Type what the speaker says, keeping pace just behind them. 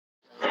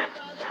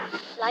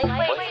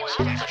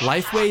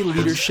Lifeway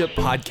Leadership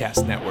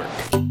Podcast Network.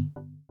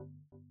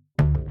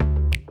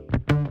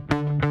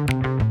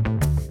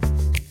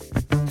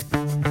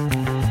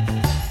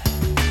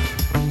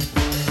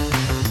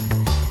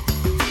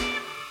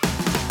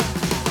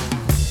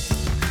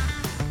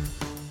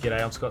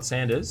 G'day, I'm Scott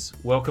Sanders.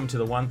 Welcome to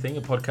The One Thing,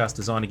 a podcast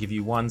designed to give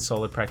you one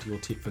solid practical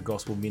tip for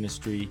gospel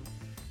ministry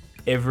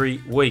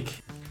every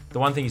week. The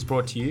One Thing is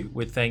brought to you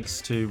with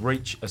thanks to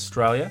Reach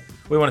Australia.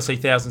 We want to see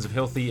thousands of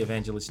healthy,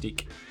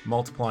 evangelistic,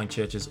 multiplying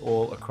churches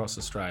all across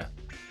Australia.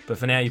 But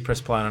for now, you press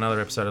play on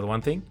another episode of The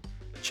One Thing,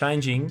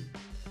 changing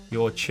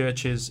your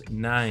church's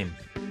name.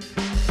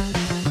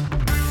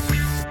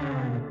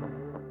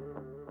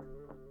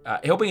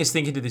 Helping us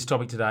think into this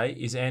topic today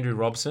is Andrew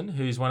Robson,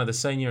 who's one of the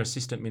senior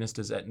assistant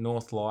ministers at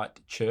Northlight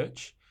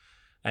Church,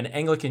 an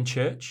Anglican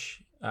church.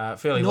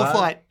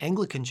 Northlight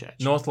Anglican Church.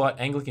 Northlight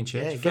Anglican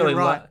Church. Yeah, get it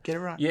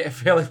right. Yeah,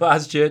 fairly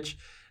large church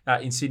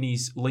in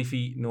Sydney's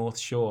leafy North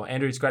Shore.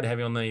 Andrew, it's great to have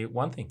you on The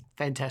One Thing.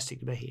 Fantastic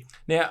to be here.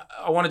 Now,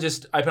 I want to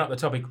just open up the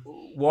topic.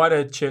 Why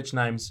do church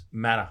names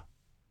matter?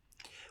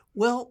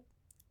 Well,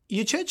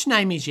 your church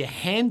name is your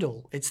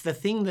handle. It's the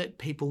thing that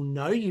people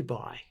know you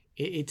by.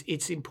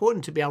 It's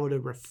important to be able to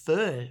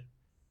refer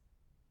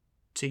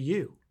to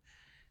you.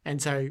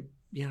 And so,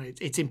 you know,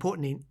 it's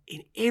important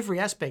in every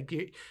aspect.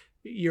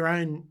 Your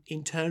own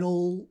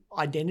internal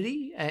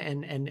identity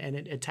and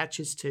it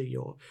attaches to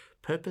your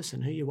purpose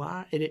and who you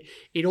are. And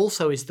it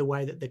also is the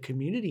way that the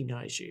community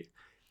knows you.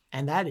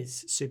 And that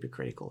is super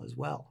critical as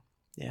well.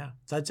 Yeah.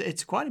 So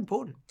it's quite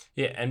important.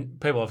 Yeah. And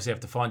people obviously have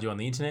to find you on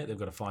the internet. They've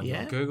got to find you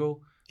on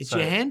Google. It's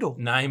your handle.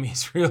 Name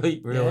is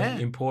really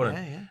important.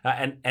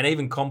 Yeah. And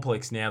even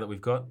complex now that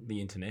we've got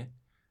the internet.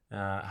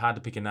 Hard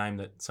to pick a name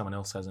that someone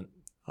else hasn't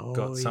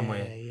got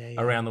somewhere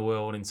around the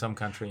world in some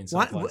country in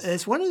some place.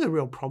 It's one of the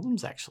real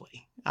problems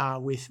actually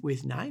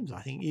with names.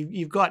 I think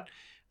you've got.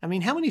 I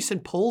mean, how many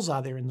St. Paul's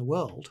are there in the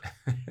world?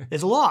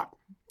 There's a lot,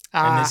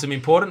 and there's some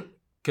important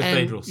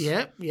cathedrals.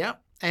 Yeah.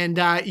 And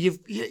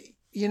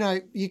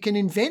you can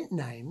invent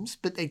names,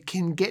 but they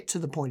can get to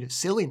the point of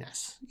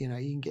silliness.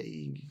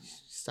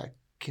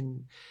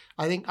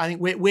 I think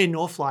we're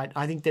Northlight.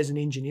 I think there's an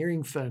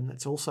engineering firm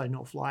that's also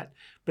Northlight,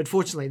 but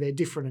fortunately they're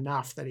different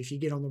enough that if you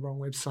get on the wrong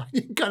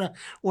website,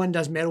 one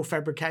does metal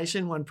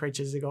fabrication, one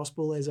preaches the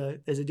gospel. There's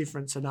a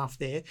difference enough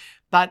there,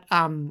 but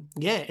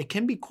it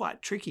can be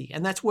quite tricky,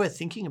 and that's worth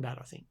thinking about,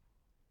 I think.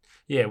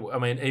 Yeah, I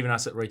mean, even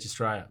us at Reach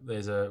Australia,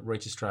 there's a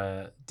Reach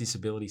Australia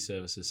Disability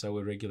Services, so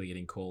we're regularly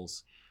getting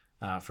calls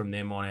from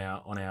them on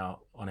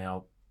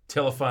our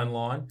telephone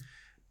line.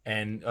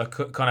 And I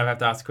kind of have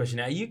to ask the question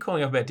now, are you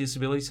calling up about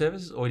disability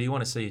services or do you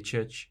want to see a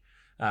church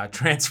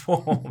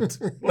transformed?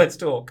 Let's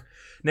talk.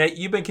 Now,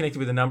 you've been connected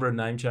with a number of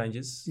name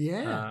changes.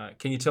 Yeah.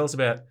 Can you tell us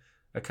about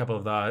a couple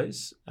of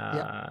those?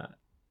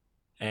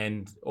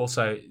 And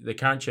also, the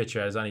current church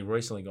has only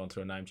recently gone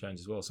through a name change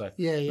as well. So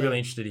really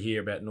interested to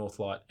hear about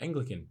Northlight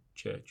Anglican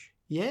Church.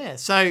 Yeah.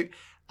 So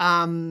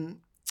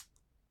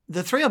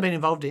the three I've been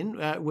involved in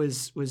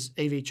was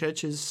EV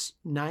Church's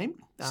name.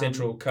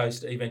 Central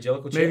Coast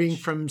Evangelical Church. Moving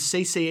from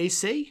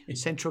CCEC,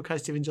 Central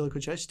Coast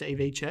Evangelical Church, to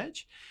EV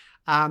Church.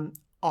 So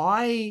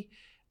I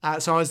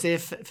was there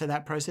for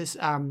that process.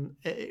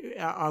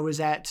 I was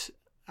at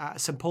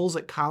St. Paul's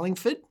at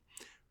Carlingford.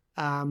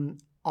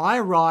 I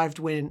arrived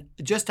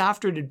just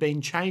after it had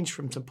been changed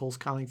from St. Paul's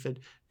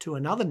Carlingford to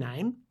another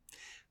name.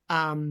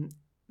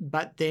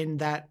 But then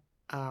that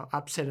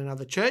upset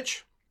another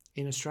church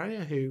in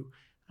Australia who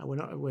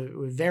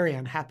were very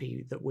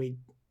unhappy that we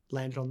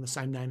landed on the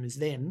same name as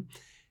them,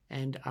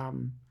 and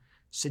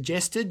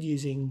suggested,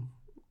 using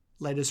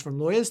letters from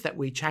lawyers, that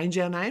we change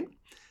our name.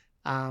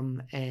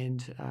 And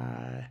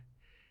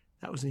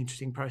that was an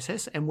interesting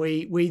process. And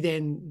we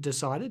then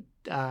decided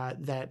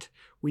that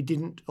we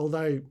didn't,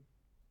 although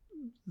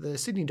the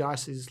Sydney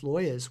Diocese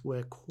lawyers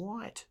were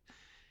quite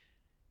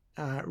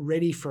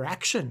ready for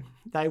action.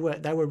 They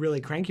were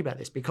really cranky about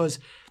this because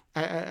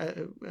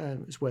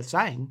it's worth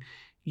saying,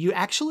 you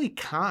actually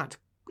can't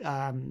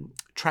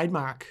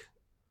trademark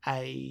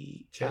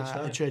a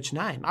church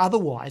name.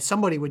 Otherwise,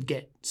 somebody would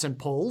get St.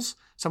 Paul's,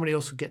 somebody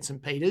else would get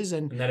St. Peter's,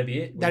 and that'd be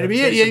it. That'd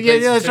be it. Yeah,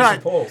 that's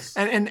right. Paul's.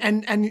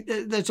 And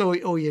that's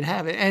all you'd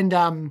have. And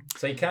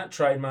so you can't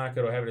trademark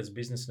it or have it as a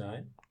business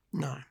name.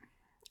 No.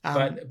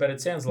 But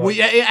it sounds like,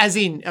 well, as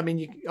in, I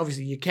mean,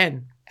 obviously you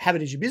can have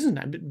it as your business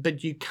name,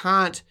 but you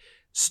can't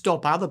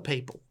stop other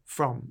people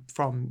from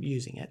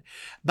using it.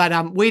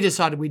 But we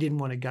decided we didn't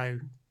want to go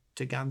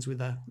to guns with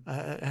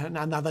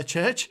another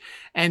church,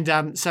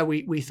 and so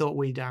we thought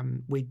we'd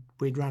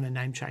run a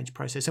name change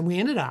process, and we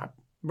ended up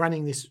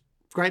running this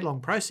great long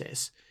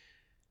process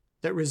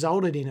that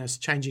resulted in us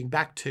changing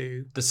back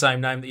to the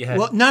same name that you had.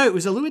 Well, no, it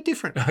was a little bit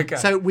different. Okay.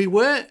 So we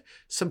were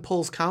St.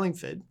 Paul's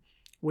Carlingford.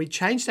 We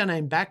changed our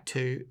name back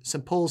to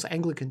St. Paul's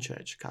Anglican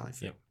Church,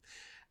 Carlingford.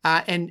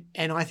 Yep. And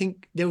I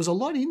think there was a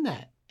lot in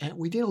that. And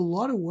we did a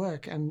lot of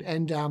work, and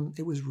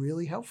it was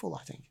really helpful,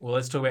 I think. Well,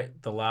 let's talk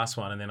about the last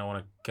one, and then I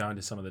want to go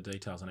into some of the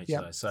details on each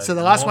of those. So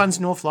the last one's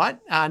Northlight.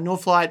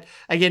 Northlight,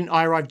 again,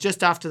 I arrived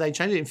just after they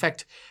changed it. In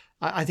fact,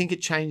 I think it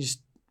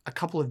changed a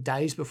couple of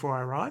days before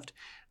I arrived.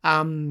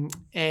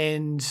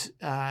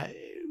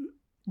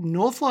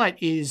 Northlight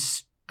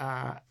is,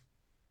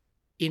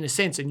 in a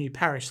sense, a new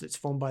parish that's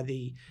formed by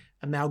the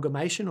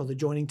amalgamation or the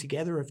joining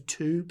together of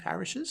two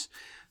parishes.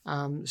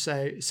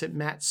 So St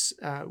Matt's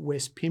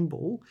West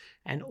Pymble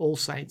and All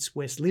Saints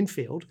West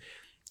Linfield,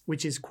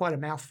 which is quite a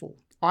mouthful.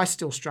 I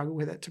still struggle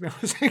with it, to be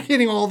honest,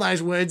 getting all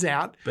those words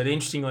out. But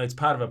interestingly, it's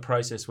part of a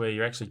process where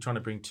you're actually trying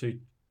to bring two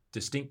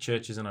distinct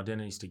churches and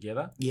identities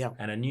together. Yeah.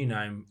 And a new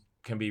name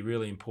can be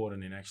really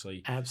important in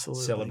actually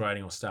Absolutely.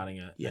 celebrating or starting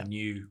a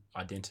new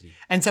identity.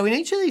 And so in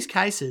each of these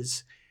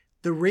cases,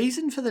 the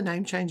reason for the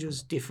name change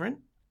was different.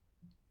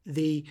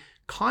 The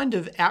kind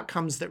of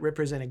outcomes that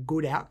represent a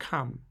good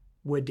outcome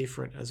were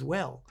different as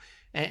well.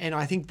 And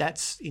I think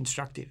that's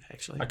instructive,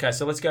 actually. Okay,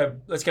 so let's go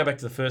back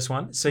to the first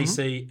one.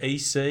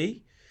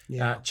 CCEC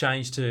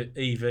changed to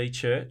EV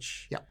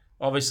Church. Yep.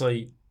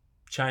 Obviously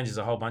changes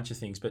a whole bunch of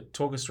things, but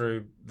talk us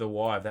through the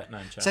why of that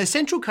name change. So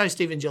Central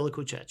Coast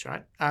Evangelical Church,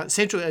 right?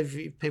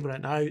 If people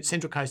don't know,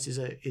 Central Coast is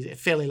a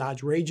fairly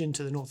large region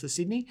to the north of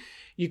Sydney.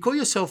 You call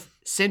yourself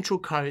Central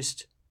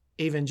Coast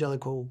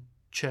Evangelical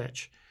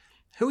Church.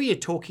 Who are you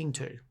talking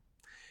to?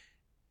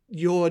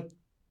 You're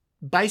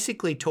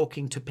basically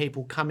talking to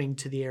people coming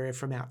to the area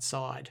from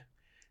outside,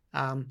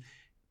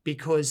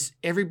 because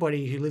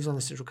everybody who lives on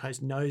the Central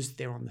Coast knows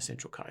they're on the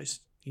Central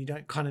Coast. You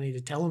don't kind of need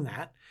to tell them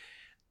that.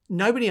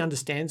 Nobody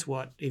understands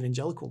what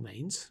evangelical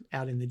means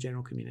out in the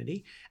general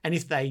community. And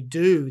if they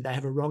do, they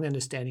have a wrong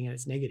understanding and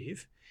it's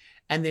negative.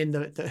 And then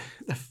the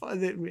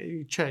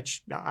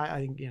church,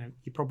 I think,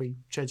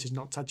 church is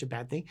not such a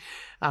bad thing.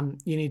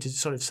 You need to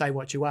sort of say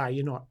what you are.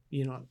 You're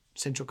not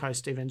Central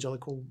Coast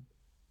Evangelical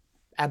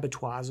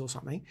abattoirs or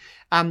something.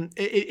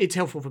 It's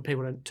helpful for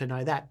people to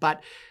know that.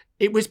 But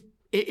it was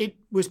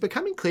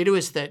becoming clear to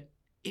us that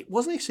it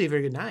wasn't actually a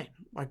very good name.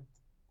 Like,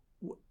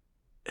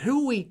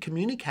 who are we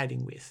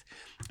communicating with?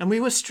 And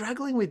we were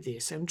struggling with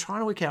this and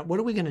trying to work out,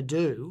 what are we going to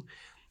do?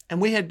 And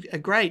we had a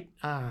great,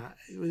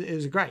 it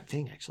was a great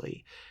thing,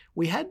 actually.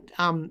 We had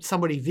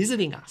somebody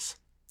visiting us,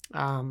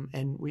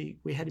 and we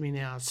had him in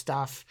our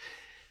staff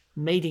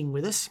meeting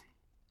with us.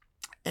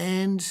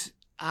 And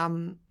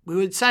we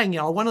were saying,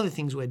 one of the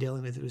things we're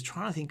dealing with was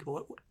trying to think,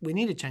 we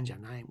need to change our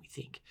name, we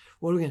think.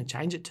 What are we going to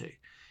change it to?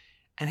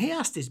 And he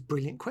asked this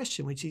brilliant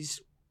question, which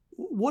is,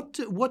 what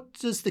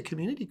does the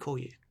community call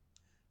you?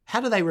 How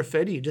do they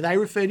refer to you? Do they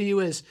refer to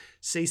you as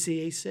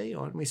CCEC?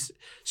 Or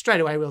straight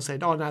away we'll say,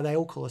 oh, no, they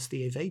all call us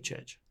the EV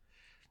Church.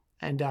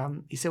 And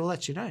he said, well,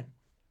 that's your name.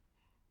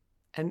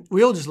 And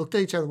we all just looked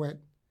at each other and went,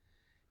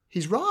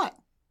 he's right.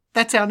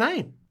 That's our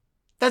name.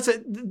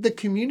 The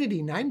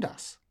community named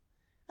us.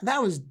 And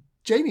that was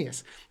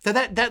genius. So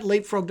that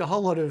leapfrogged a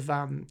whole lot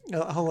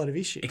of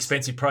issues.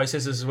 Expensive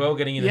processes as well,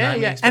 getting in the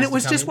name. Yeah. And it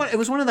was just it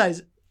was one of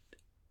those,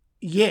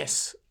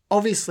 yes,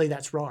 obviously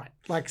that's right.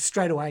 Like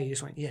straight away you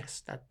just went,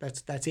 yes,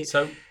 that's it.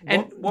 So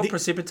what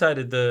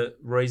precipitated the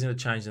reason to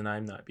change the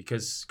name though?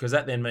 Because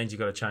that then means you've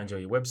got to change all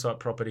your website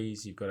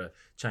properties, you've got to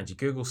change your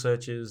Google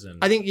searches,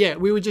 and I think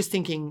we were just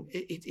thinking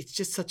it's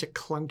just such a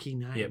clunky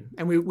name. Yep.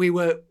 And we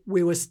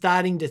were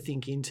starting to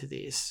think into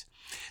this.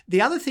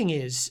 The other thing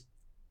is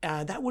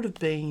that would have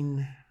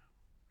been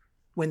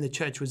when the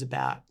church was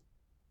about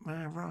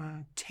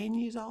 10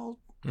 years old,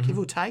 give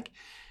or take.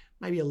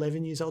 Maybe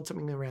 11 years old,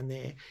 something around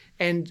there.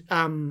 And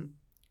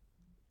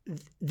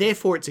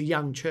therefore, it's a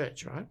young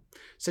church, right?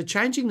 So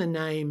changing the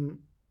name,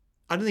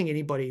 I don't think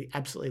anybody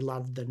absolutely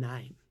loved the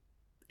name.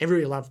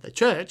 Everybody loved the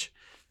church,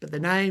 but the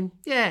name,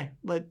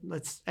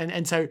 let's.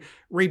 And so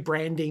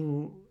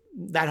rebranding,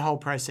 that whole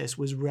process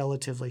was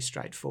relatively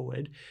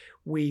straightforward.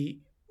 We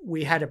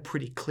had a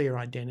pretty clear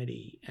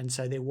identity, and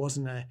so there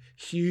wasn't a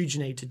huge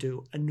need to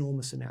do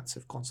enormous amounts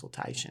of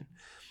consultation.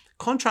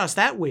 Contrast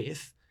that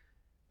with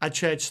a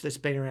church that's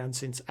been around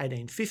since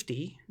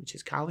 1850, which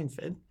is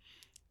Carlingford,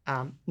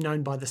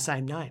 known by the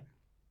same name.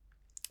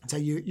 So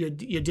you're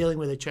dealing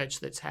with a church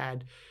that's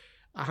had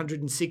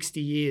 160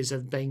 years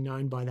of being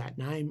known by that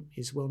name,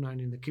 is well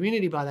known in the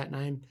community by that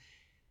name.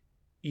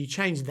 You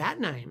change that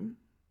name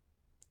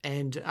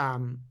and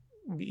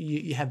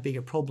you have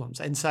bigger problems.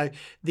 And so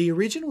the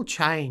original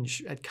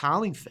change at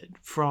Carlingford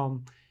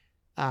from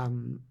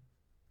St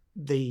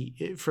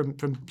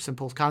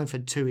Paul's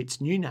Carlingford to its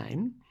new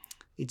name,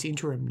 its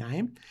interim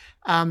name,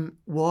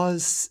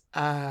 was,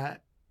 I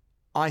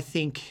don't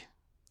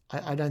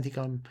think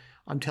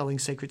I'm telling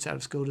secrets out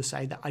of school to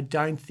say that I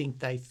don't think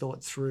they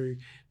thought through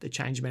the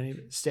change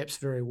management steps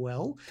very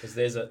well. Because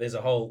there's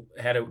a whole,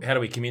 how do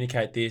we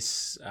communicate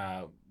this?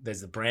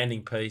 There's the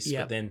branding piece,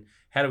 Yep. But then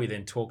how do we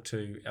then talk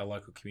to our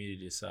local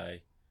community to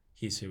say,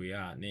 here's who we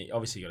are? And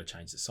obviously, you've got to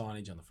change the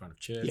signage on the front of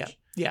church.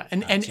 Yeah,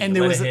 and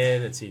there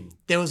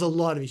was a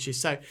lot of issues.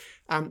 So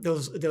there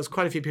was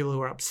quite a few people who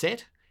were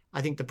upset.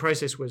 I think the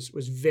process was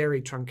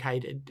very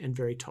truncated and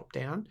very top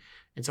down,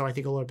 and so I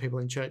think a lot of people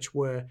in church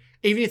were,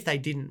 even if they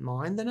didn't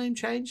mind the name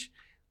change,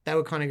 they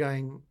were kind of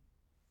going,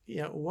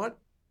 what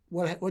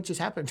just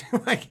happened?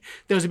 Like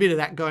there was a bit of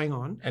that going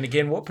on. And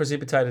again, what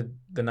precipitated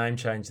the name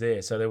change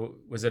there? So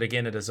was it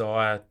again a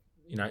desire,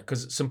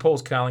 because St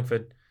Paul's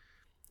Carlingford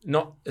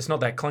It's not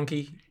that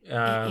clunky.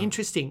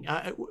 Interesting.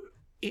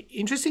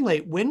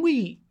 Interestingly, when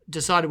we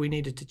decided we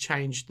needed to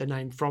change the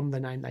name from the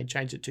name they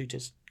changed it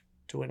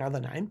to another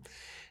name,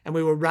 and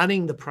we were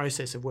running the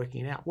process of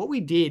working it out, what we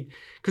did,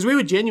 because we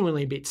were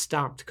genuinely a bit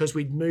stumped because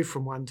we'd moved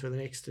from one to the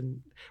next,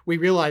 and we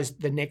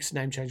realised the next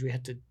name change we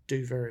had to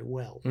do very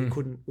well. We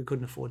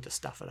couldn't afford to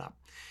stuff it up,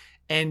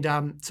 and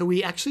so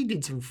we actually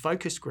did some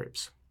focus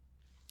groups,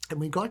 and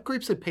we got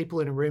groups of people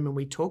in a room and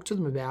we talked to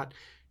them about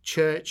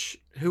church,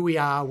 who we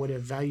are, what our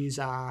values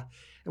are.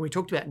 And we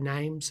talked about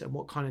names and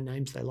what kind of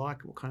names they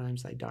like and what kind of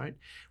names they don't.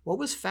 What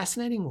was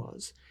fascinating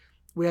was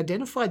we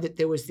identified that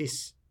there was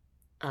this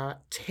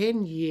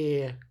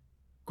 10-year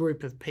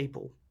group of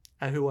people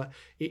who are,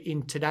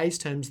 in today's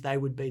terms, they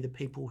would be the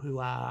people who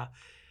are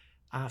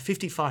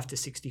 55 to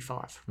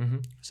 65. Mm-hmm.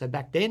 So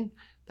back then,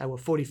 they were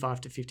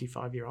 45 to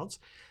 55-year-olds.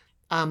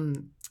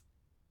 And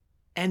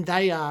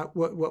they are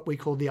what we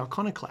call the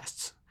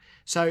iconoclasts.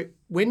 So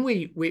when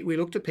we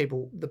looked at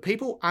people, the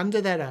people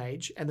under that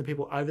age and the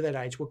people over that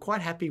age were quite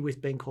happy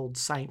with being called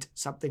saint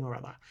something or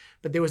other.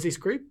 But there was this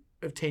group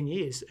of 10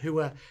 years who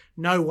were,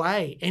 no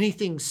way,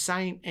 anything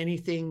saint,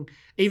 anything,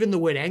 even the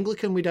word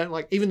Anglican we don't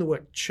like, even the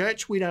word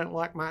church we don't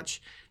like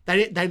much.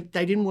 They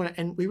didn't want to,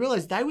 and we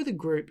realised they were the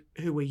group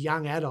who were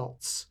young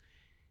adults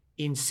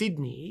in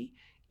Sydney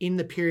in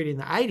the period in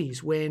the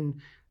 80s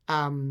when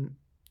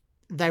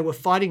they were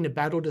fighting the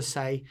battle to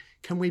say,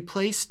 can we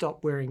please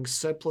stop wearing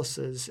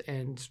surplices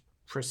and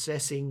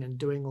processing and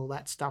doing all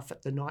that stuff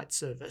at the night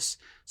service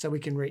so we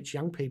can reach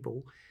young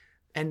people?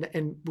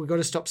 And we've got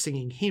to stop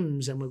singing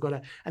hymns, and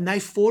and they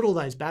fought all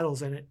those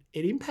battles, and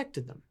it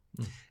impacted them.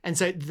 Mm. And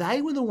so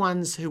they were the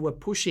ones who were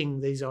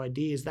pushing these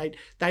ideas.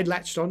 They'd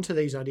latched onto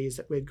these ideas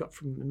that we'd got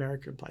from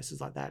America and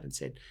places like that and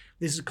said,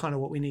 this is kind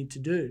of what we need to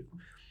do.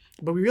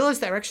 But we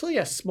realised they're actually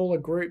a smaller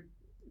group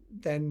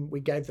than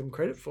we gave them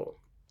credit for.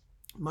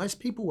 Most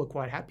people were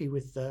quite happy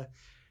with the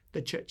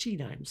churchy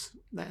names,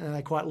 and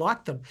they quite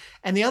liked them.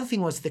 And the other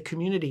thing was the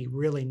community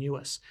really knew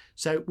us.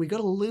 So we got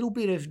a little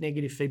bit of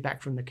negative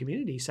feedback from the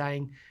community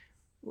saying,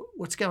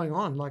 what's going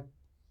on? Like,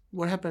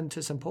 what happened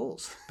to St.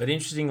 Paul's? But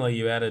interestingly,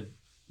 you added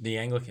the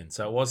Anglican.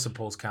 So it was St.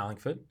 Paul's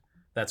Carlingford.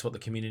 That's what the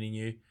community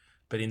knew.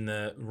 But in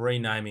the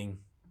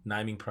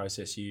naming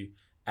process, you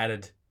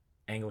added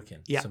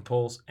Anglican. Yep. St.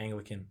 Paul's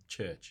Anglican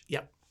Church.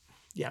 Yep.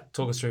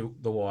 Talk us through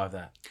the why of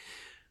that.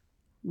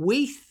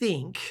 We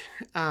think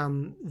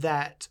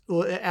that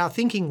our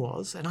thinking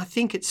was, and I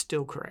think it's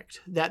still correct,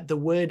 that the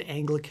word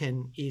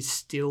Anglican is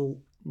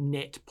still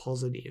net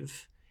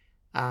positive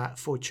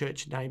for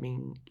church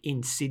naming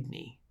in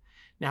Sydney.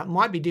 Now, it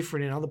might be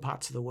different in other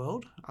parts of the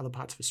world, other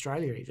parts of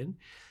Australia even,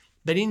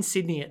 but in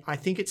Sydney, I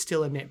think it's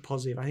still a net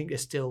positive. I think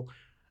there's still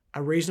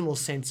a reasonable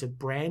sense of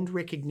brand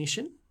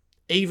recognition,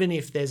 even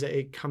if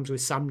it comes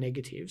with some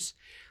negatives.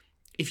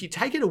 If you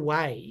take it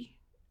away,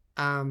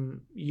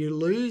 you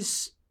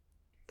lose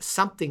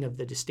something of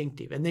the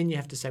distinctive, and then you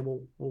have to say,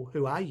 well,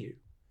 who are you?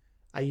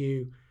 Are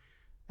you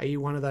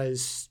one of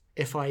those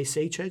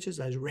FIEC churches,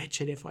 those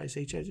wretched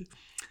FIEC churches?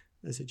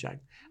 That's a joke.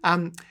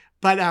 Are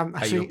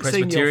you a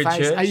Presbyterian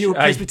church? Are you a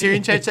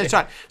Presbyterian church? That's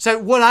right. So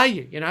what are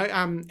you?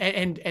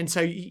 And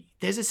so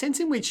there's a sense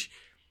in which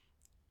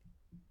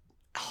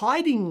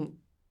hiding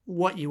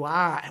what you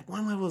are at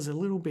one level is a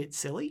little bit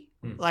silly.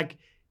 Like,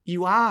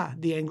 you are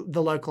the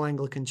local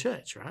Anglican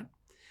church, right?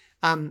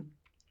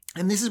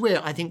 And this is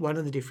where I think one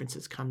of the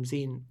differences comes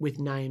in with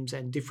names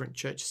and different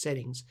church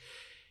settings.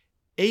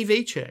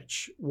 EV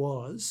Church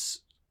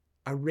was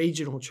a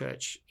regional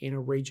church in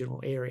a regional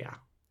area.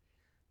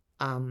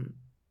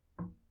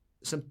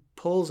 St.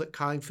 Paul's at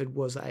Carlingford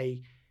was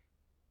a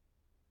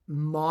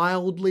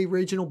mildly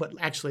regional, but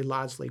actually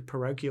largely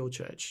parochial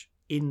church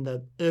in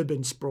the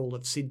urban sprawl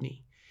of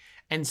Sydney.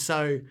 And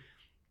so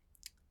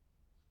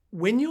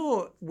when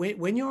you're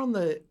on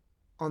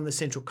the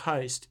Central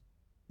Coast,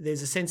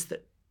 there's a sense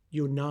that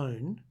you're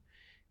known,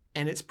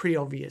 and it's pretty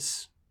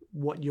obvious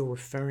what you're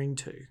referring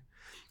to.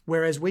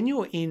 Whereas when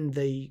you're in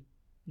the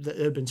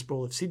urban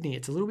sprawl of Sydney,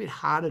 it's a little bit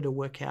harder to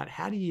work out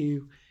how do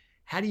you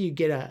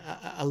get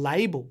a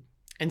label.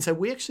 And so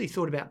we actually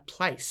thought about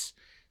place.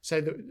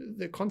 So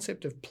the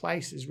concept of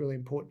place is really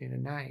important in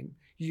a name,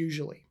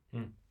 usually.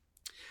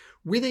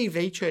 With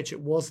EV Church,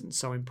 it wasn't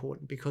so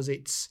important because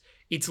its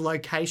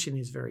location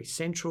is very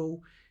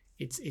central.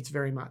 It's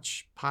very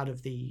much part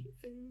of the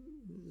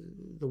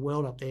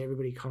world up there.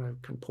 Everybody kind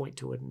of can point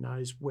to it and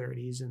knows where it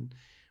is. And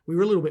we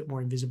were a little bit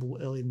more invisible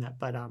early than that,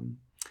 but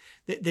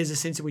there's a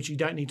sense in which you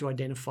don't need to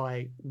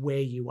identify where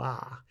you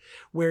are.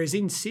 Whereas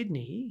in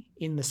Sydney,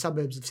 in the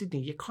suburbs of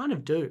Sydney, you kind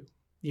of do.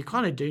 You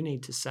kind of do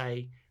need to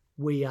say,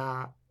 we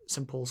are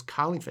St. Paul's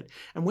Carlingford.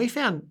 And we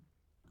found,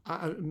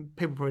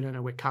 people probably don't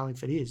know where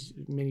Carlingford is.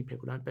 Many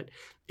people don't, but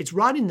it's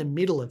right in the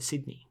middle of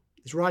Sydney.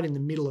 It's right in the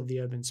middle of the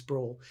urban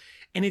sprawl.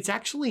 And it's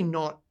actually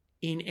not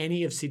in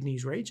any of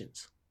Sydney's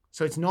regions.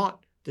 So it's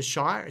not the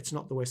Shire, it's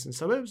not the Western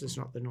Suburbs, it's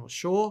not the North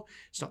Shore,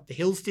 it's not the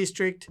Hills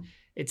District,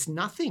 it's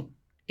nothing.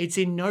 It's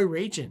in no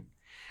region.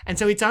 And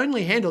so it's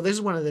only handled, this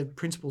is one of the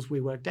principles we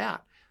worked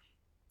out.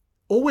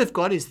 All we've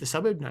got is the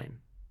suburb name.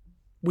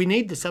 we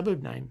need the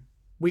suburb name.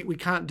 We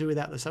can't do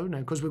without the suburb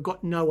name because we've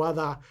got no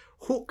other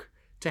hook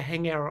to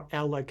hang our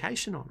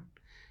location on.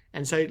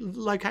 And so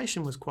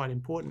location was quite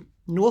important.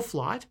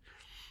 Northlight,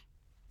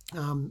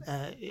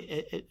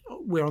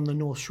 we're on the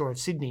North Shore of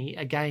Sydney.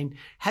 Again,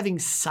 having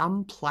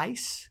some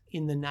place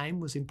in the name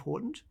was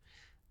important.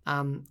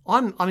 I'm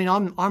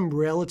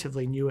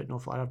relatively new at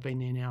Northlight. I've been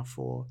there now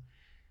for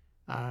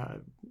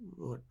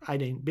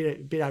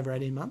bit over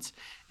 18 months,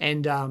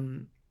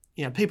 and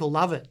people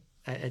love it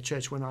at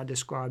church when I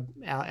describe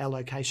our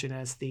location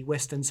as the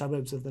western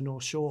suburbs of the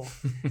North Shore.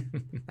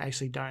 I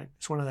actually don't.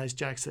 It's one of those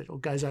jokes that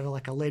goes over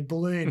like a lead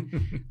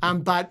balloon.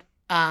 But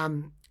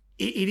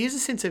it is a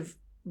sense of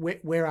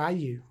where are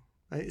you?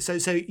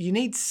 So you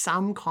need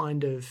some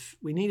kind of,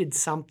 we needed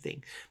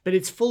something, but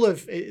it's full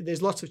of,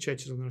 there's lots of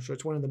churches on the North Shore.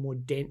 It's one of the more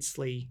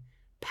densely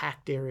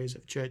packed areas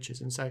of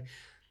churches. And so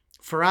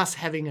for us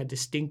having a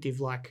distinctive,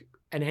 like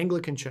an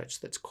Anglican church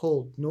that's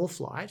called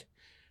Northlight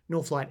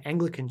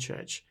Anglican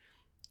Church,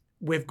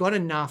 we've got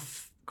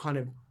enough kind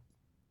of,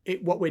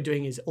 what we're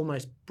doing is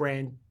almost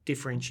brand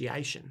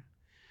differentiation.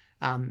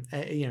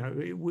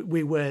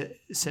 We were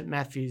St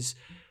Matthew's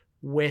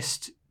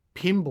West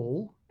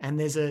Pymble,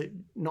 and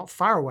not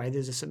far away,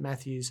 there's a St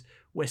Matthew's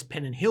West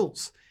Pennant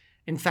Hills.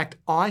 In fact,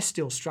 I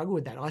still struggle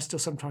with that. I still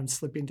sometimes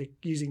slip into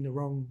using the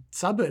wrong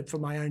suburb for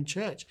my own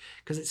church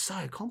because it's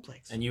so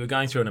complex. And you were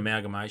going through an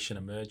amalgamation,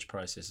 a merge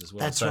process as well.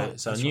 That's right.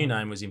 So a new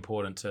name was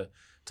important to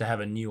have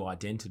a new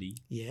identity.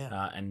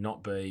 Yeah. And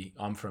not be,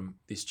 I'm from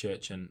this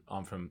church and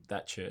I'm from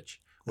that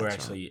church. We're That's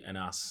actually an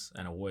us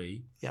and a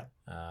we, Yep.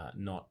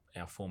 not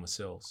our former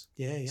selves.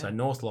 Yeah. So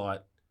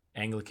Northlight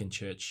Anglican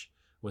Church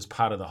was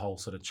part of the whole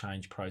sort of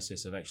change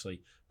process of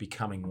actually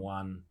becoming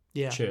one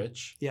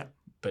church,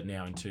 but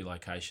now in 2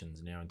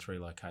 locations, now in 3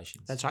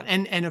 locations. That's right.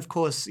 And of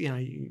course,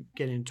 you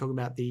get into talking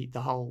about the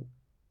whole,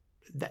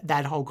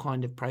 that whole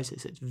kind of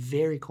process. It's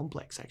very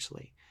complex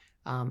actually.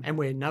 And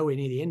we're nowhere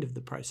near the end of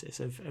the process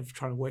of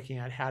trying to working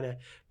out how to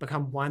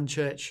become one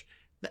church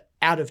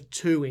out of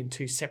 2 in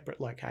 2 separate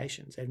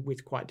locations and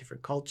with quite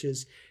different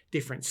cultures,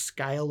 different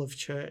scale of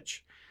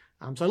church.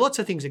 So lots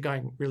of things are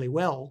going really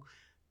well.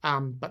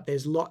 But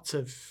there's lots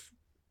of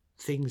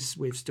things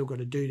we've still got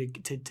to do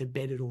to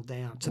bed it all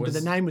down. So, but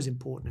the name was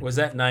important. Was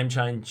that name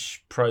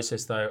change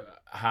process though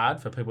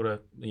hard for people to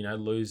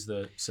lose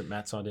the St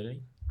Matt's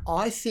identity?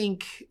 I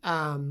think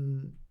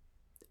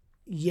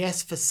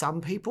yes, for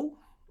some people,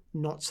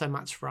 not so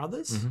much for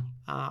others. Mm-hmm.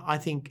 I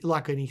think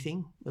like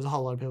anything, there's a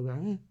whole lot of people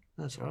going,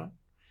 that's all right.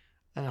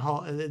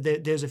 And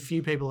there's a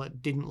few people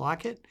that didn't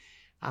like it.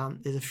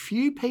 There's a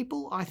few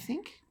people I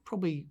think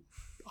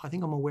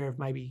I'm aware of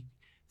maybe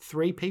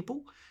 3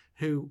 people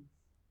who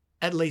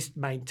at least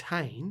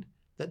maintain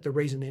that the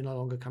reason they're no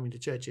longer coming to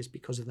church is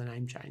because of the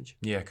name change.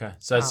 Yeah, okay.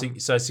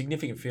 So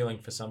significant feeling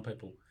for some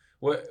people.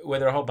 Were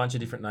there a whole bunch of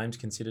different names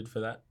considered for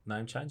that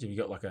name change? Have you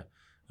got like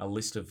a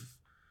list of,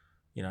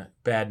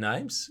 bad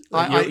names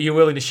you're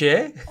willing to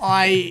share?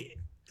 I'll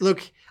tell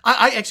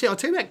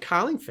you about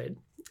Carlingford.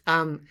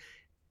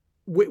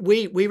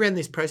 We ran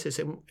this process,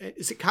 and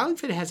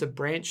Carlingford has a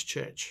branch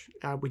church,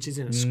 which is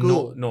in a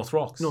school. North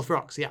Rocks. North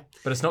Rocks, yeah.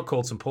 But it's not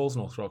called St Paul's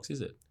North Rocks, is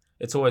it?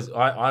 It's always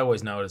I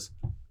always know it as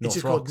North Rocks. It's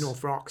just called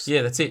North Rocks.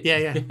 Yeah, that's it.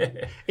 Yeah.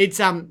 It's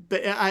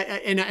but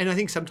I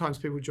think sometimes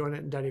people join it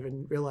and don't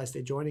even realise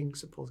they're joining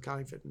St Paul's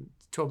Carlingford, and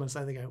 12 months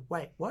later they go,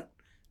 wait, what?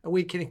 Are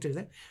we connected to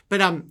that? But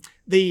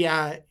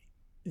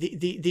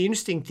the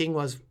interesting thing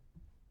was,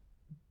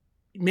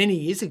 many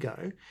years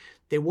ago,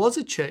 there was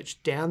a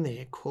church down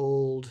there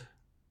called,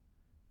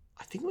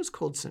 I think it was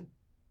called St.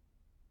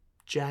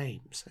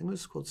 James. I think it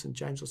was called St.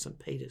 James or St.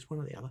 Peter's, one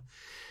or the other.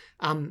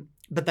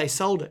 But they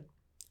sold it.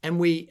 And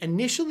we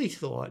initially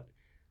thought,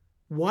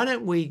 why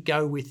don't we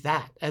go with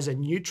that as a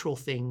neutral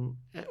thing?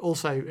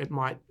 Also, it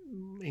might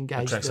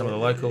engage some of the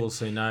locals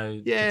who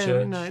know the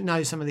church.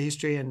 know some of the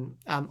history. And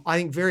I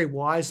think very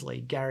wisely,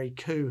 Gary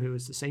Koo, who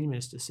was the senior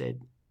minister,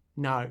 said,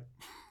 no,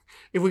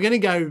 if we're going to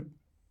go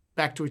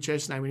back to a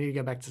church name, we need to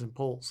go back to St.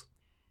 Paul's.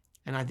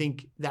 And I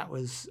think that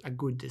was a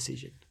good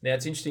decision. Now,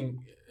 it's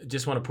interesting.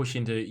 Just want to push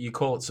into, you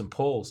call it St.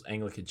 Paul's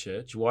Anglican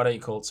Church. Why don't you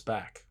call it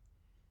SPAC?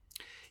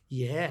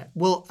 Yeah.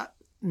 Well,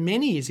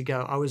 many years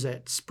ago, I was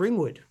at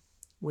Springwood,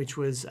 which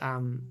was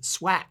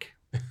SWAC,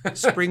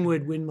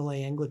 Springwood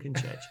Winmalee Anglican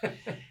Church.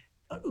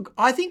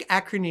 I think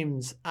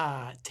acronyms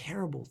are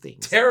terrible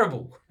things.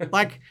 Terrible.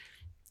 Like,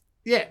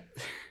 yeah,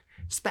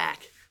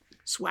 SPAC,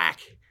 SWAC.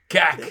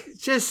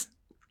 CAC.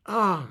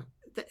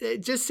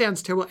 It just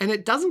sounds terrible. And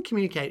it doesn't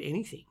communicate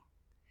anything.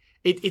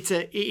 It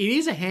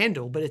is a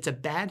handle, but it's a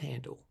bad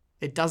handle.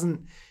 It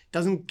doesn't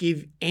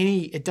give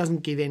any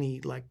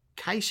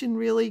location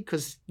really,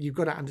 because you've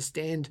got to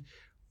understand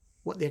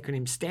what the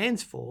acronym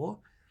stands for.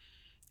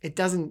 It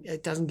doesn't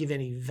give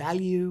any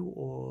value,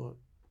 or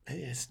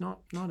it's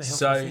not a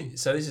helpful thing.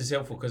 So this is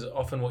helpful because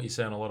often what you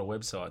see on a lot of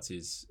websites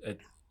is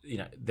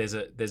there's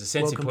a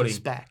sense Welcome in putting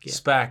to SPAC. Yeah.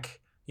 SPAC.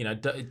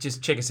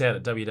 Just check us out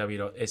at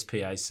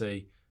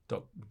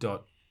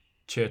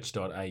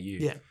www.spac.church.au.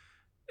 Yeah.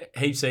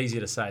 Heaps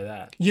easier to say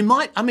that. You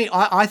might. I mean,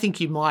 I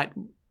think you might.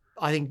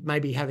 I think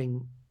maybe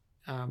having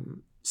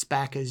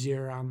SPAC as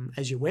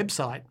your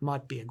website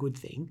might be a good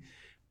thing,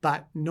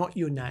 but not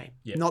your name,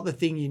 not the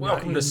thing you know.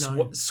 Welcome to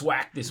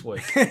SWAC this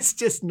week. It's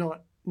just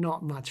not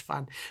much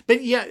fun.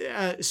 But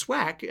yeah,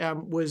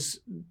 SWAC was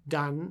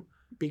done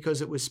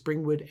because it was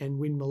Springwood and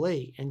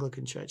Winmalee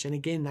Anglican Church, and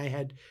again they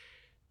had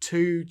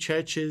two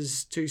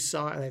churches, they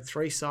had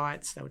 3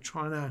 sites. They were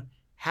trying to,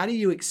 how do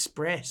you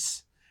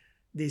express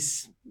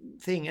this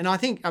thing? And I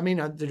think,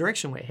 the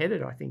direction we're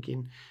headed, I think,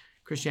 in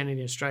Christianity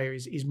in Australia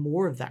is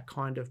more of that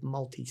kind of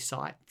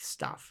multi-site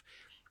stuff.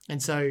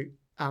 And so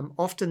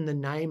often the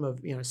name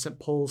of, St.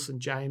 Paul, St.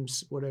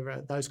 James,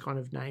 whatever, those kind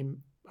of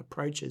name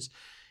approaches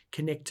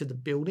connect to the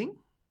building.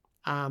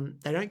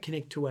 They don't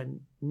connect to a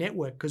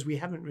network because we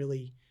haven't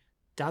really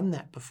done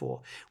that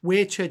before.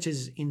 Where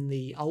churches in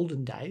the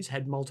olden days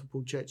had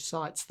multiple church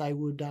sites, they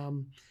would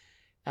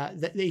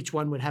each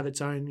one would have its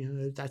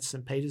own. That's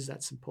St. Peter's,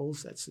 that's St.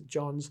 Paul's, that's St.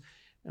 John's.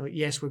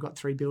 Yes, we've got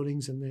 3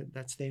 buildings, and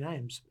that's their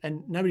names.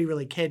 And nobody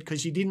really cared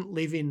because you didn't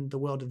live in the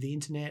world of the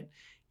internet.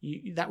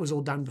 That was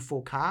all done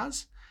before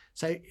cars.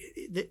 So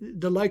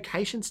the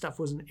location stuff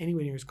wasn't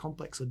anywhere near as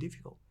complex or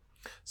difficult.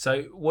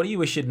 So what do you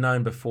wish you'd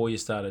known before you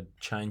started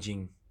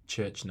changing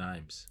church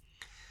names?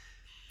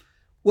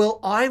 Well,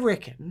 I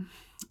reckon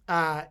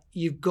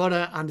you've got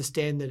to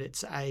understand that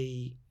it's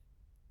a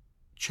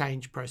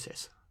change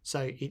process.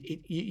 So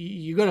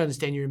you've got to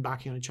understand you're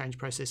embarking on a change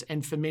process.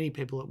 And for many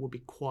people, it will be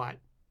quite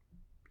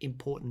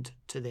important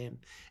to them.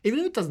 Even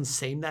if it doesn't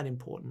seem that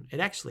important, it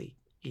actually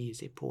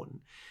is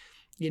important.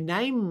 Your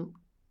name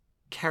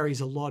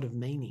carries a lot of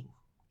meaning,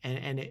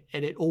 and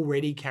it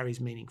already carries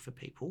meaning for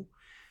people.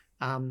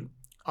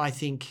 I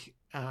think,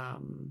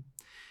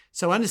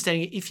 so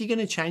understanding if you're going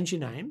to change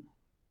your name,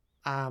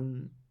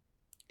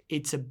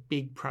 it's a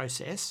big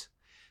process.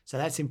 So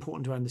that's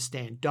important to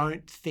understand.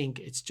 Don't think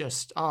it's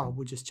just,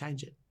 we'll just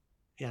change it.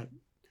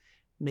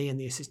 Me and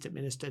the assistant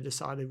minister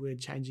decided we're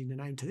changing the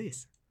name to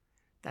this.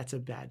 That's a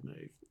bad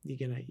move.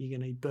 You're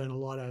gonna burn a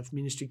lot of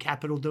ministry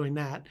capital doing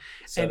that.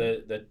 So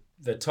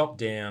the top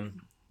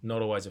down,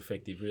 not always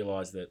effective.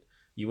 Realise that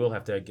you will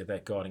have to get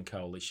that guiding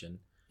coalition.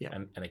 Yeah.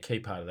 And a key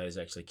part of that is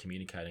actually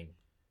communicating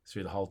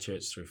through the whole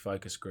church, through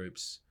focus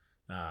groups,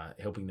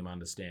 helping them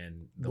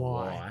understand the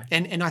why.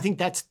 And I think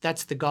that's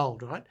the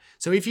gold, right?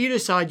 So if you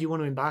decide you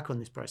want to embark on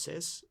this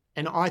process,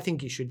 and I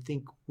think you should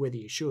think whether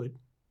you should,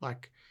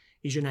 like,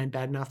 is your name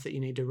bad enough that you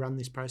need to run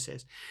this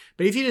process?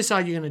 But if you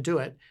decide you're going to do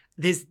it,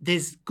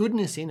 there's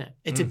goodness in it.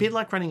 It's a bit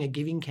like running a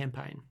giving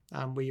campaign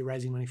where you're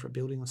raising money for a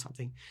building or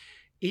something.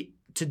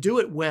 To do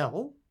it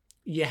well,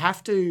 you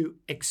have to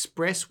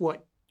express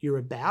what you're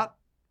about.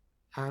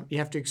 You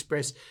have to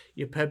express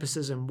your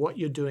purposes and what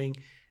you're doing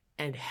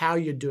and how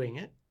you're doing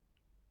it,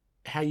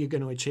 how you're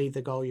going to achieve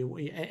the goal.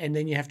 And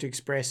then you have to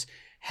express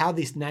how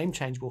this name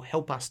change will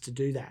help us to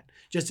do that.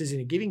 Just as in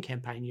a giving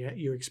campaign,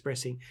 you're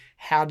expressing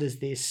how does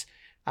this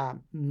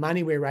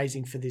money we're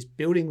raising for this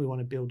building we want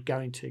to build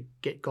going to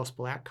get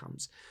gospel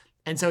outcomes.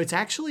 And so it's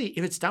actually,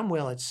 if it's done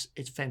well, it's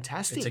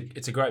fantastic.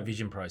 It's a great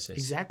vision process.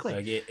 Exactly.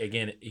 So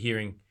again,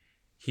 hearing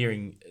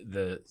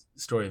the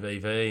story of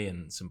EV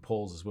and St.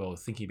 Paul's as well,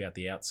 thinking about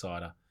the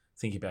outsider,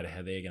 thinking about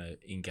how they're going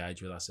to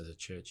engage with us as a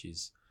church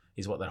is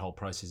what that whole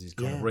process is,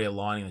 kind of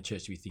realigning the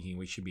church to be thinking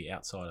we should be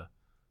outside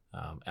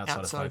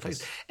of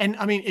focus. And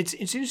it's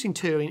interesting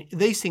too.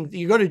 These things,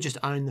 you've got to just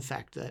own the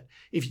fact that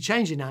if you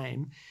change your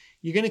name,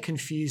 you're going to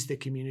confuse the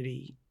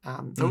community.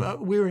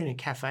 We were in a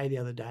cafe the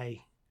other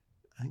day.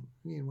 I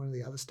think one of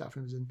the other staff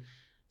members, and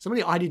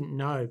somebody I didn't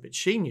know, but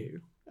she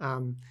knew,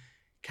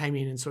 came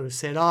in and sort of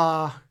said,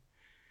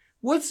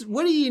 what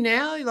are you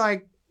now?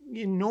 Like,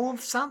 you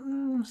North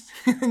something?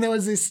 And there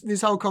was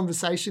this whole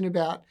conversation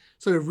about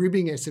sort of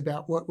ribbing us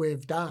about what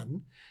we've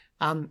done.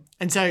 And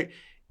so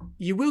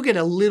you will get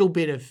a little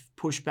bit of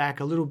pushback,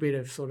 a little bit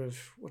of sort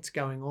of what's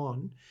going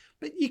on,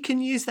 but you can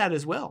use that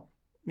as well.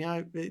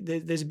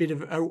 There's a bit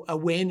of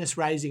awareness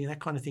raising and that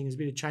kind of thing. There's a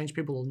bit of change.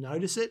 People will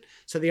notice it.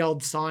 So the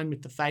old sign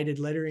with the faded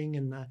lettering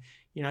and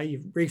you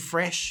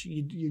refresh,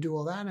 you do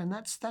all that, and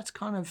that's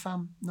kind of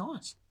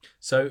nice.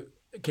 So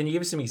can you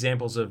give us some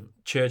examples of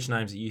church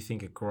names that you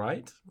think are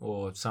great,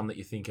 or some that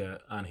you think are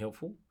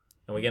unhelpful?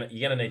 And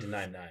you're gonna need to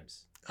name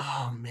names.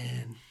 Oh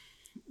man,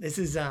 this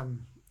is to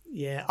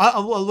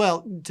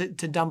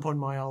dump on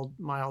my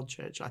old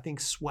church. I think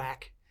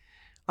SWAC.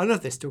 I don't know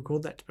if they're still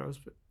called that, to be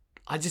honest, but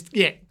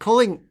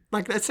calling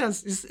like that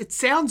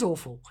sounds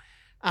awful,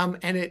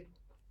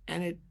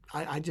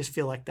 I just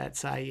feel like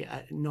that's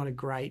not a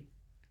great.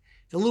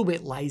 It's a little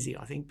bit lazy,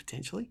 I think,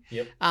 potentially.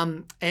 Yep.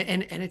 And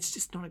it's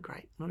just not a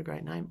great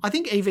name. I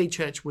think EV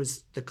Church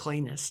was the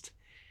cleanest,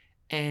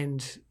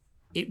 and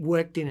it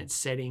worked in its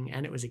setting,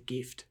 and it was a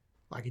gift.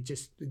 Like it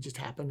just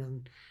happened,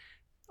 and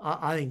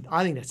I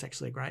think that's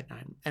actually a great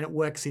name, and it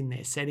works in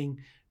their setting.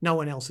 No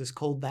one else is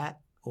called that,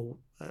 or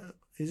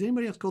is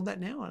anybody else called that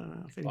now? I don't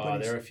know if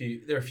anybody's...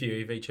 There are a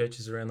few EV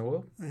churches around the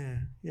world.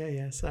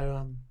 Yeah.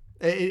 So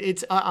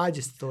I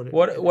just thought it.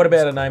 What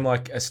about a name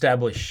like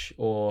Establish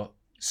or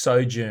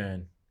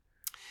Sojourn?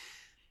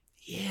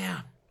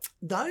 Yeah,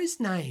 those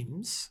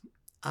names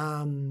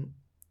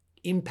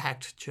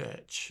Impact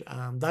Church,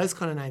 those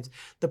kind of names.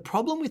 The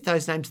problem with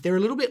those names, they're a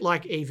little bit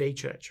like EV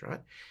Church,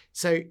 right?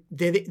 So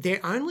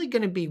they're only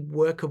going to be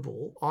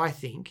workable, I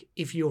think,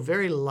 if you're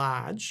very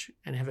large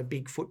and have a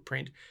big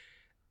footprint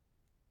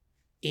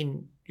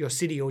in your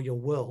city or your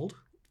world,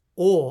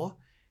 or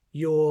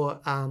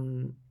you're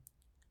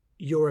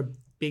a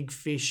big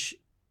fish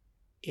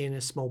in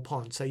a small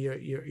pond. So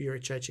you're a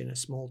church in a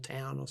small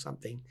town or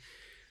something,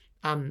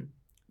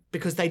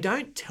 because they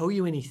don't tell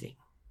you anything.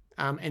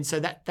 And so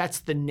that's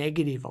the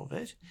negative of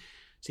it.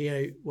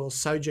 So, well,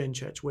 Sojourn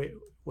Church,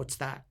 what's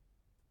that?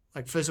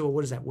 Like, first of all,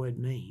 what does that word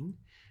mean?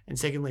 And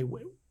secondly,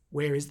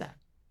 where is that?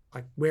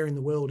 Like, where in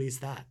the world is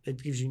that?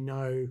 It gives you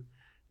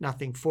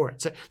nothing for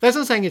it. So that's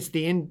not saying it's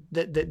the end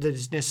that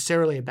is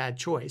necessarily a bad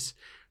choice,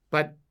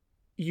 but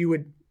you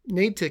would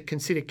need to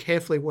consider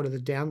carefully what are the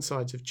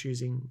downsides of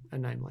choosing a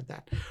name like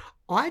that.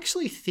 I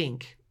actually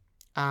think,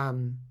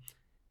 people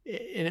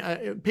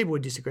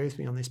would disagree with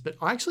me on this, but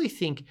I actually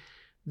think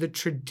the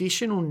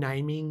traditional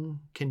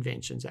naming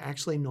conventions are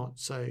actually not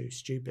so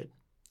stupid.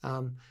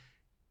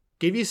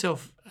 Give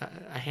yourself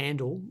a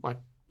handle like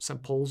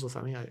St. Paul's or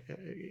something,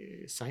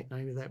 a saint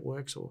name if that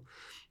works,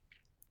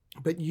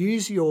 but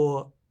use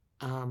your,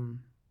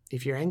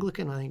 if you're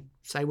Anglican, I think,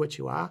 say what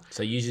you are.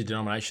 So use your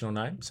denominational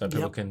name so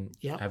people can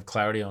have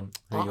clarity on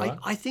who you are?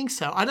 I think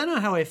so. I don't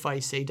know how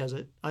FIC does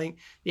it. I think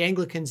the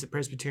Anglicans, the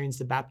Presbyterians,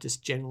 the Baptists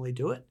generally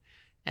do it,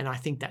 and I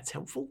think that's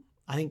helpful.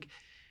 I think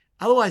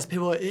otherwise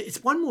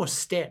it's one more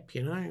step,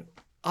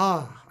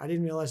 Oh, I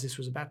didn't realize this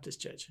was a Baptist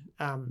church.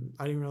 I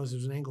didn't realize it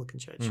was an Anglican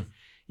church.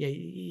 Yeah,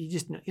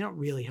 you're not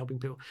really helping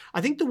people.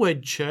 I think the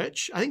word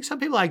church, I think some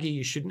people argue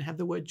you shouldn't have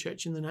the word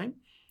church in the name.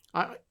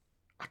 I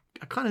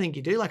kind of think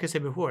you do. Like I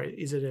said before,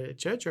 is it a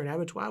church or an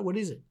abattoir? What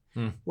is it?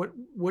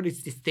 What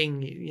is this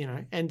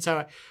thing, And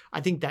so I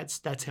think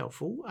that's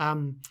helpful.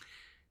 And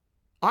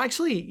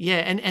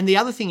the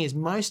other thing is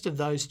most of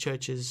those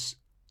churches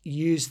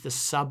use the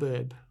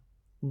suburb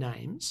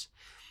names.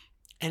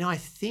 And I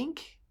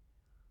think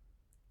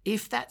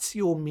if that's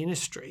your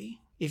ministry,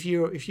 if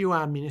you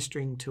are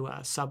ministering to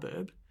a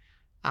suburb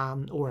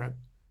or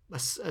a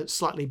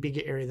slightly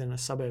bigger area than a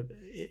suburb,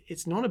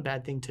 it's not a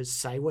bad thing to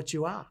say what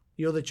you are.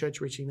 You're the church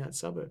reaching that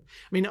suburb.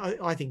 I mean,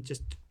 I think,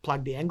 just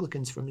plug the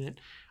Anglicans for a minute,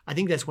 I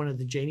think that's one of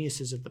the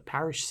geniuses of the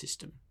parish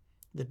system.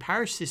 The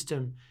parish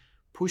system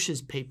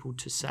pushes people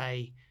to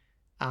say,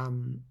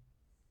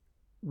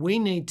 we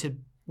need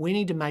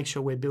to make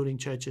sure we're building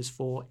churches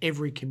for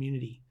every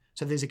community.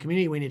 So if there's a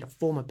community, we need to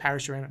form a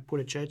parish around it, put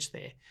a church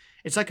there.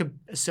 It's like a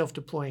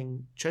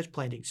self-deploying church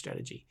planting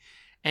strategy.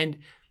 And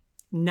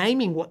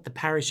naming what the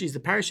parish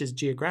is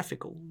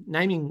geographical.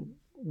 Naming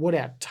what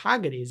our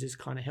target is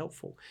kind of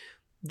helpful.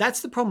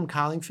 That's the problem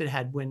Carlingford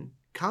had when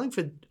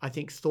Carlingford, I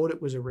think, thought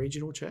it was a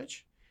regional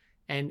church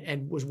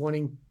and was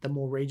wanting the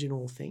more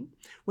regional thing.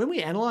 When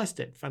we analysed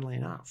it, funnily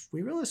enough,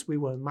 we realised we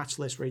were much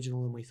less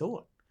regional than we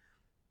thought.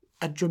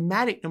 A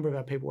dramatic number of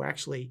our people were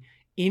actually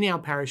in our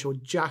parish or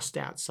just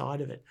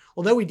outside of it.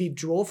 Although we did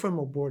draw from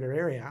a broader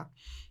area,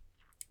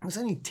 it was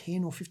only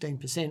 10 or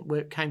 15% where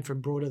it came from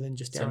broader than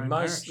just our own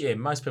parish. Yeah,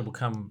 most people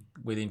come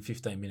within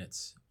 15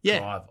 minutes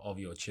drive of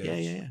your church.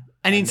 Yeah.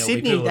 And in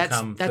Sydney,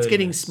 that's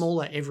getting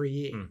smaller every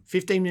year.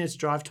 15 minutes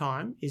drive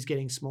time is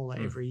getting smaller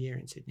every year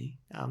in Sydney.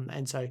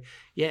 And so,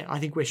 I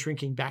think we're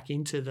shrinking back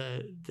into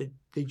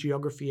the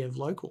geography of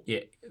local.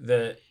 Yeah,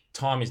 the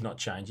time is not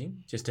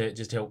changing. Just to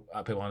help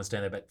people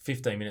understand that, about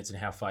 15 minutes and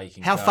how far you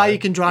can How far you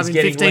can drive in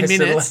 15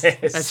 minutes.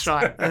 That's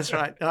right.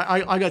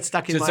 I got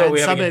stuck in my own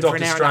suburb for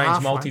an hour and a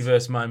half. Dr. Strange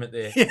multiverse moment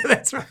there. Yeah,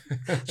 that's right.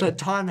 So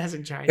time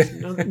hasn't changed.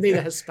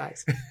 Neither has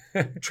space.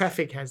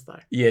 Traffic has, though.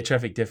 Yeah,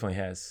 traffic definitely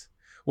has.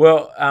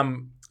 Well,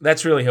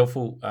 that's really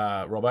helpful,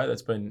 Robbo.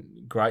 That's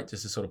been great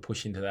just to sort of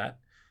push into that.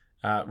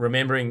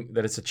 Remembering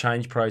that it's a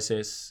change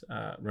process,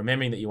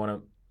 remembering that you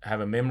want to have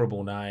a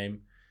memorable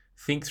name,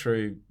 think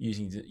through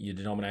using your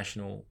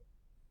denominational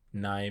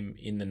name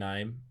in the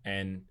name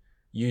and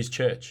use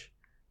church.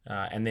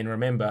 And then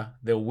remember,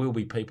 there will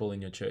be people in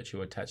your church who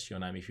are attached to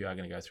your name if you are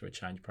going to go through a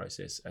change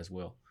process as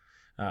well.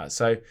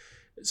 So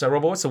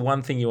Robert, what's the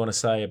one thing you want to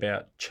say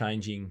about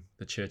changing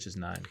the church's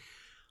name?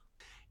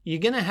 You're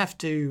going to have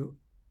to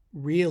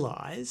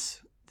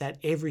realise that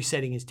every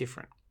setting is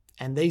different.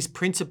 And these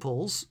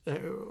principles,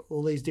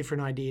 all these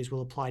different ideas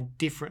will apply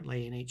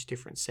differently in each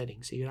different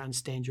setting. So you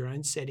understand your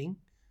own setting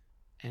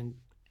and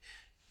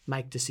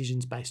make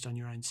decisions based on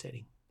your own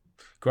setting.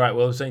 Great.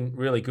 Well, it's been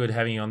really good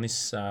having you on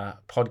this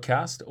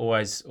podcast.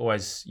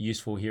 Always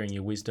useful hearing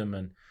your wisdom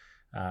and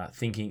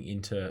thinking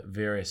into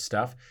various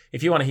stuff.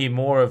 If you want to hear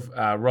more of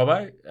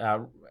Robbo,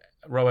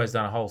 Robbo's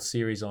done a whole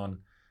series on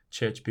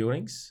church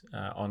buildings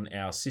on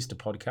our sister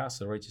podcast,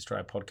 the Reach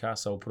Australia podcast.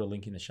 So I'll put a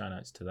link in the show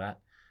notes to that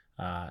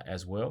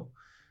as well.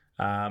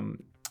 And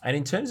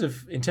in terms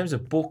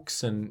of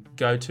books and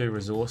go-to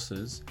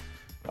resources,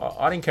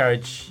 I'd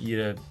encourage you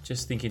to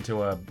just think into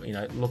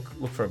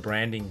look for a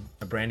branding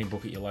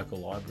book at your local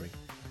library.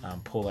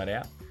 Pull that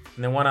out,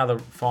 and then one other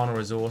final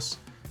resource: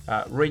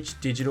 Reach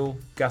Digital.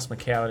 Gus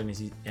McCoward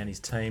and his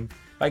team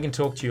They can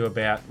talk to you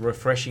about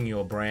refreshing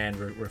your brand,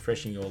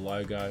 refreshing your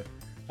logo,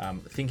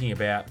 thinking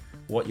about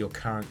what your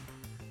current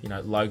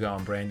logo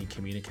and branding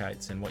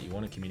communicates and what you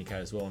want to communicate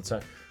as well. And so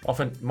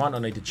often you might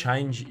not need to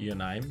change your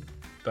name,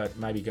 but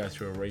maybe go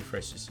through a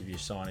refresh just of your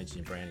signage and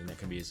your branding. That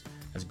can be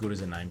as good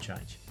as a name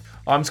change.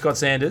 I'm Scott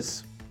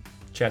Sanders.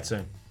 Chat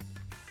soon.